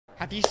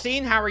Have you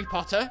seen Harry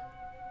Potter?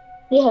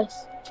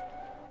 Yes.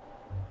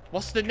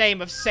 What's the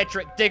name of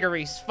Cedric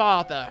Diggory's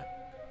father?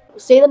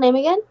 Say the name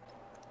again?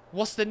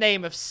 What's the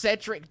name of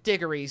Cedric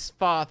Diggory's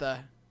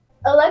father?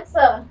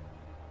 Alexa.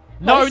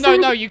 No, no,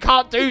 no, you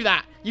can't do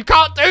that! You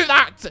can't do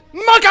that!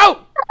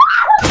 Muggle!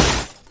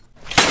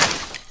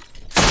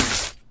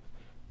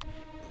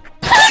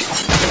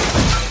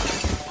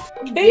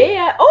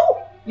 Yeah.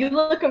 Oh! You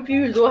look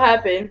confused. What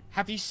happened?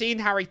 Have you seen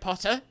Harry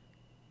Potter?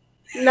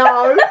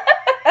 No.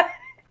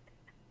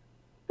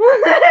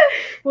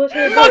 What's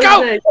her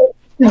Muggle!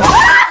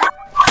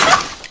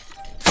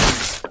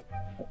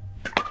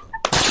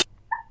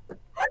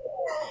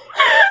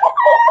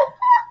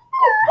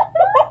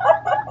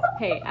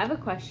 Hey, I have a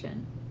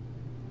question.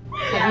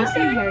 Have you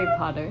seen Harry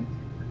Potter?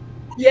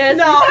 Yes,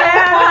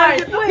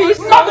 No. he's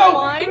so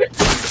fine.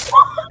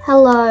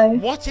 Hello.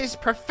 What is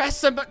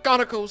Professor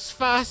McGonagall's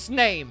first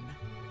name?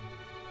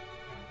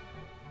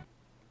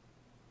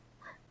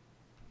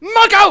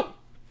 Muggle!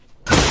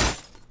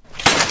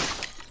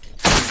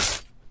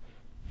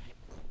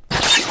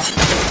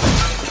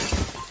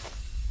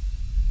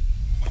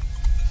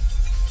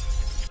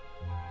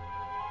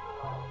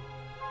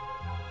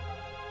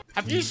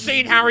 Have you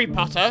seen Harry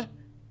Potter?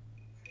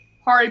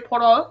 Harry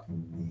Potter.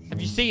 Have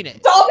you seen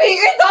it? Dobby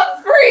is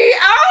a free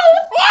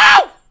elf!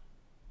 Wow!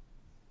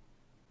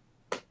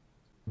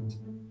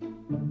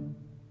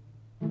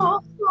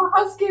 Arthur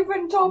has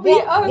given Dobby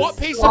a What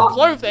piece of sock.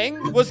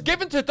 clothing was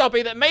given to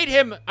Dobby that made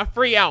him a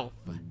free elf?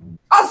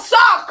 A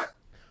sock!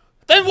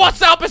 Then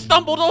what's Albus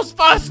Dumbledore's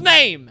first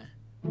name?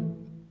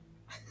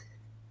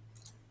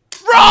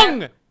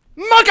 Wrong!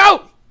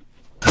 Muggle!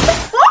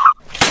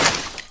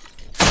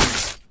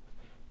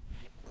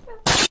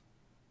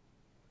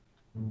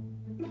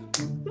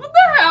 What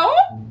the hell?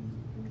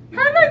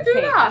 How did I do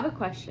Hey, I have that? a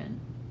question.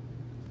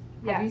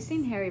 Yes. Have you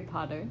seen Harry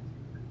Potter?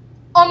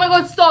 Oh my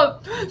god,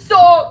 stop!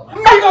 Stop!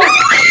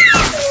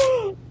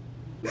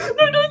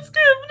 No, don't skip!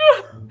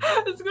 No!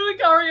 It's gonna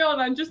carry on,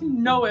 I just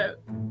know it.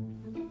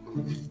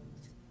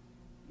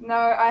 No,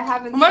 I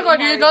haven't. Oh my seen god,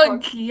 Harry you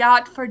got Potter.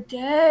 cat for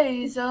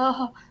days.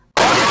 Oh.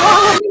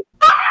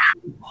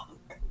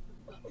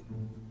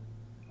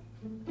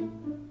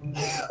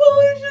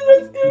 Holy shit,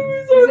 that scared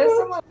me so Is this much.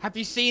 someone? Have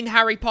you seen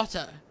Harry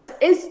Potter?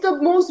 It's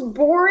the most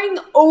boring,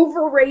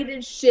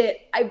 overrated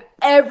shit I've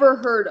ever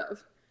heard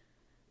of.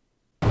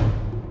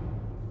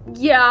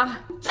 Yeah.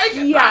 Take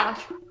it Yeah. back!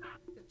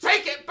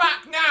 Take it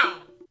back now!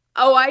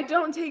 Oh, I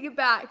don't take it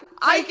back.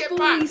 I Take it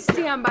fully back.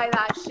 stand by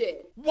that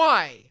shit.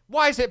 Why?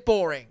 Why is it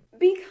boring?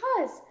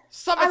 Because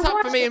Sum it I up for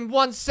watched me it. in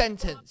one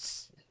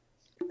sentence.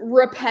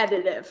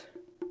 repetitive.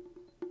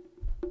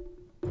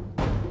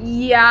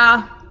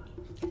 Yeah.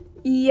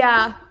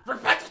 Yeah.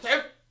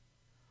 Repetitive?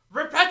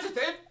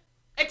 Repetitive?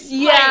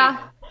 Explain! Yeah.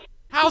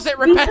 How's it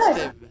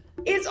repetitive?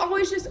 It's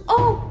always just,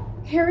 oh,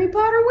 Harry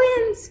Potter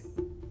wins.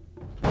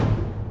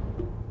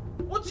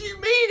 What do you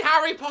mean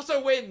Harry Potter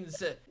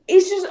wins?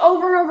 It's just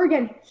over and over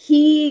again.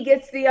 He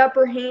gets the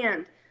upper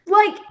hand.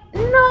 Like,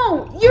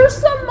 no, you're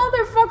some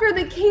motherfucker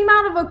that came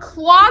out of a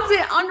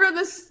closet under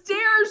the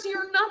stairs.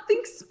 You're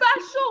nothing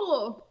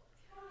special.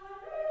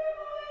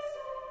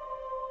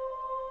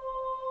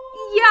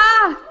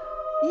 Yeah.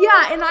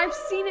 Yeah, and I've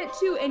seen it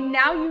too. And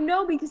now you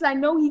know because I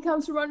know he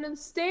comes from under the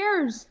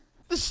stairs.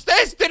 The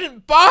stairs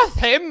didn't birth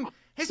him!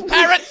 His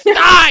parents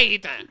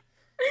died!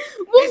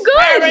 Well, His good.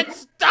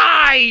 parents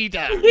died!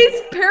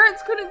 His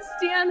parents couldn't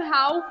stand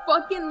how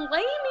fucking lame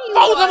he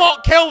was.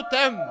 Voldemort killed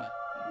them!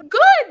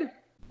 Good.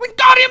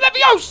 Wingardium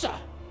Leviosa!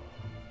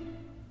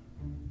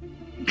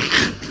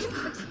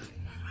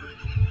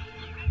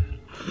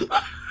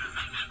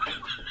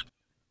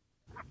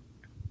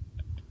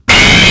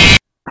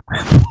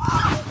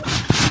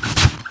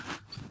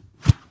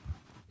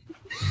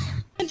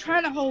 I'm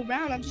trying to hold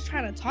around. I'm just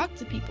trying to talk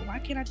to people. Why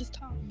can't I just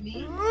talk to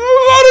me?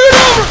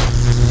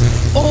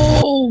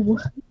 Oh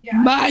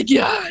my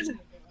god!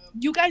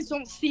 You guys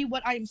don't see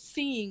what I'm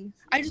seeing.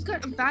 I just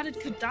got Avada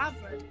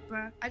Kedavra,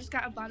 bruh. I just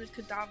got Avada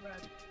Kedavra.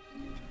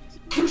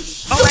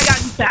 Oh my god,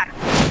 he's back.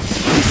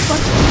 He's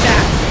fucking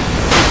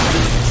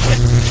back.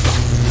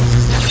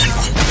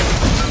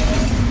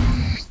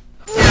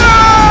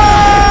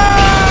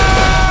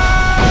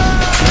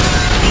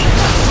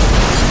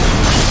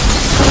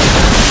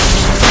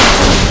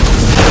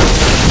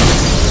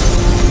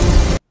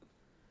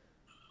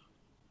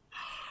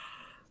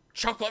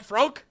 Chocolate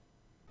frog?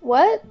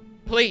 What?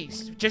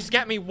 Please, just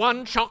get me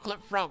one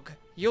chocolate frog.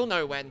 You'll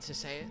know when to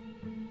say it.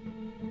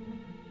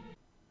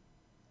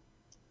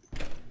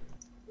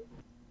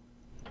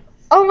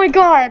 Oh my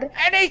god.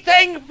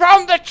 Anything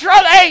from the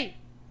trolley!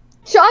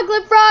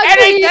 Chocolate frog,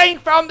 please. Anything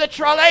from the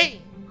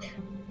trolley!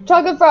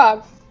 Chocolate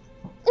frog.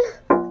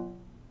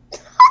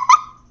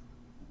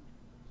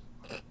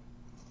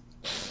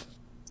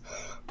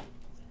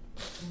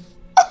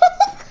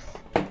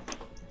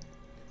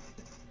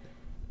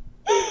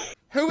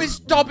 Who is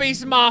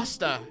Dobby's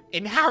master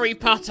in Harry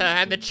Potter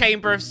and the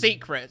Chamber of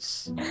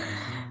Secrets?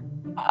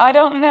 I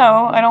don't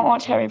know. I don't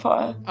watch Harry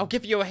Potter. I'll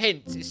give you a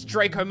hint. It's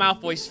Draco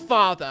Malfoy's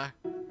father.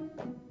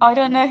 I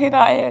don't know who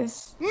that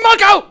is.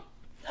 Muggle!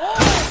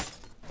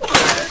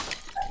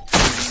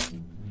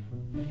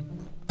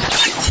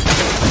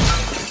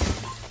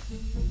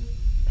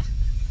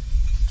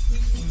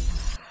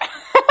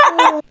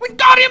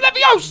 Wingardium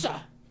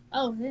Leviosa!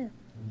 Oh, yeah.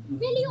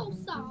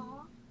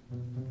 Leviosa.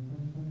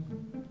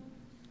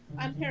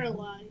 I'm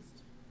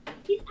paralyzed.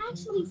 He's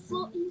actually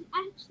floating. He's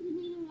actually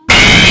made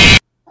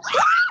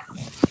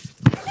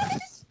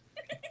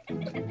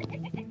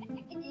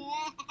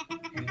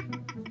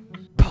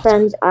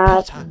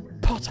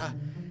Potter,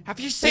 have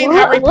you seen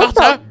Harry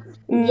Potter?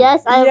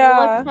 Yes, I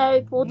watched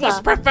Harry Potter. What's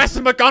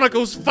Professor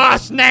McGonagall's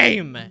first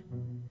name?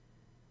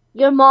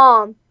 Your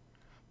mom.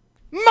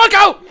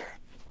 Muggle!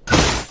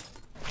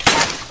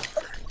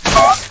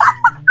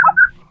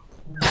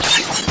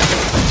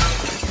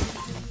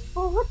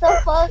 Oh, what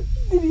the fuck?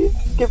 Did he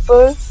skip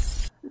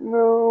us?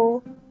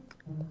 No.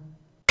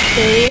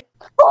 Okay.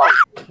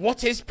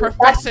 What is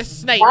Professor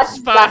Snape's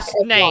first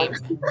name?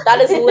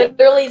 That is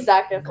literally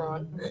Zac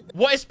Efron.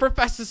 What is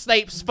Professor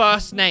Snape's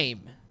first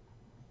name?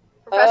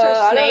 Professor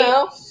I don't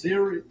know.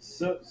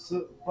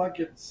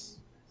 Fucking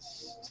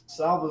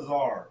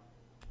Salvazar.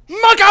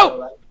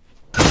 Muggle!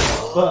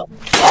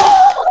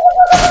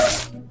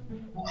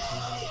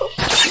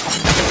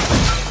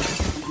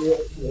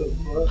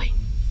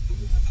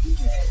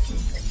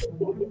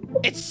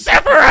 It's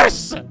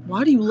Severus!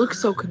 Why do you look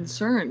so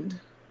concerned?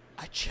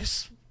 I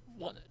just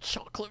want a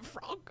chocolate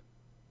frog.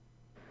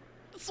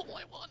 That's all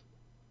I want.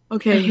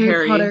 Okay,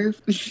 Harry. Potter.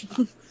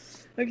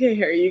 Okay,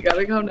 Harry, you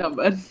gotta calm down,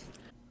 bud.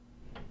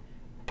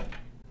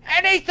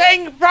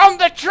 Anything from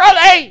the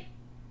trolley!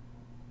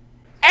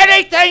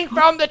 Anything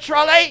from the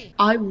trolley!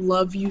 I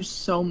love you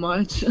so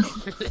much.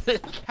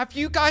 Have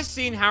you guys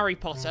seen Harry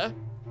Potter?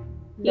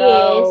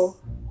 No.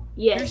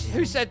 Yes.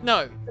 Who said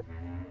no?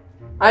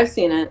 I've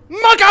seen it.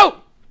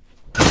 Muggle!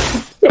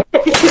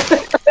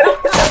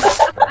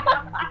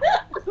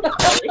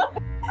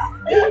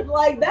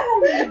 Like that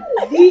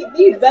is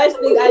the best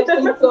thing I've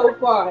seen so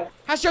far.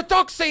 Has your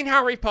dog seen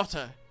Harry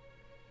Potter?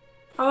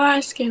 I'll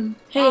ask him.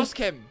 Hey, Ask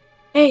him.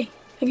 hey,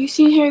 have you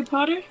seen Harry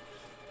Potter?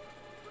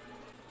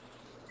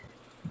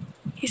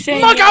 He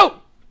said Muggle!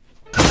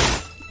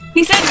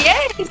 He said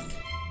yes!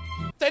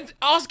 Then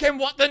ask him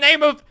what the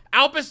name of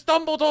Albus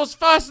Dumbledore's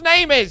first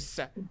name is!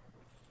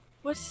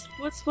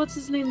 What's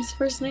his name? His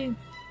first name?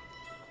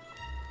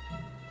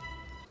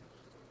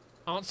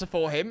 Answer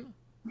for him.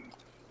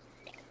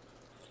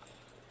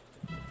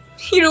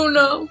 You don't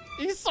know.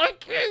 He's so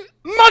cute.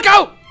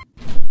 Muggle!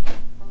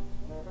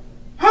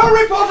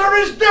 Harry Potter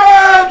is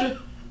dead!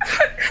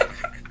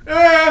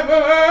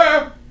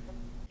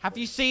 Have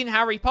you seen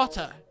Harry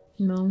Potter?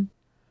 No.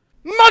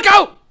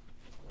 Muggle!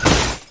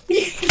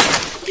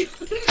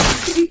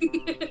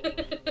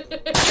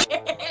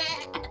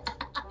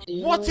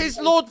 What is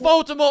Lord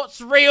Voldemort's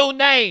real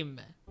name?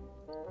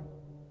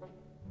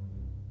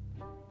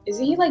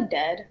 Isn't he like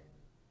dead?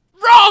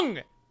 Wrong!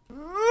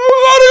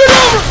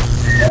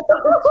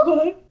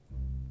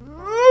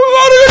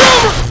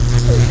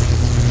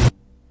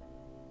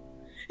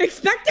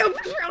 Expecto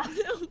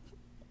Patronum!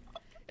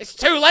 It's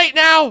too late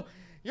now!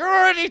 You're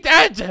already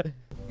dead!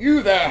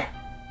 You there.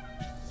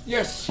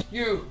 Yes,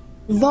 you.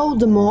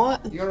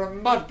 Voldemort? You're a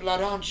mudblood,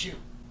 aren't you?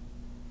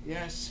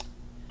 Yes.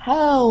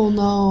 Hell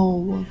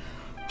no.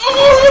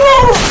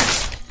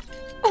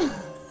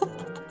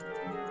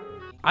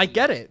 I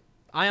get it.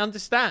 I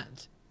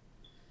understand.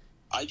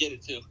 I get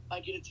it too. I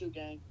get it too,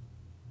 gang.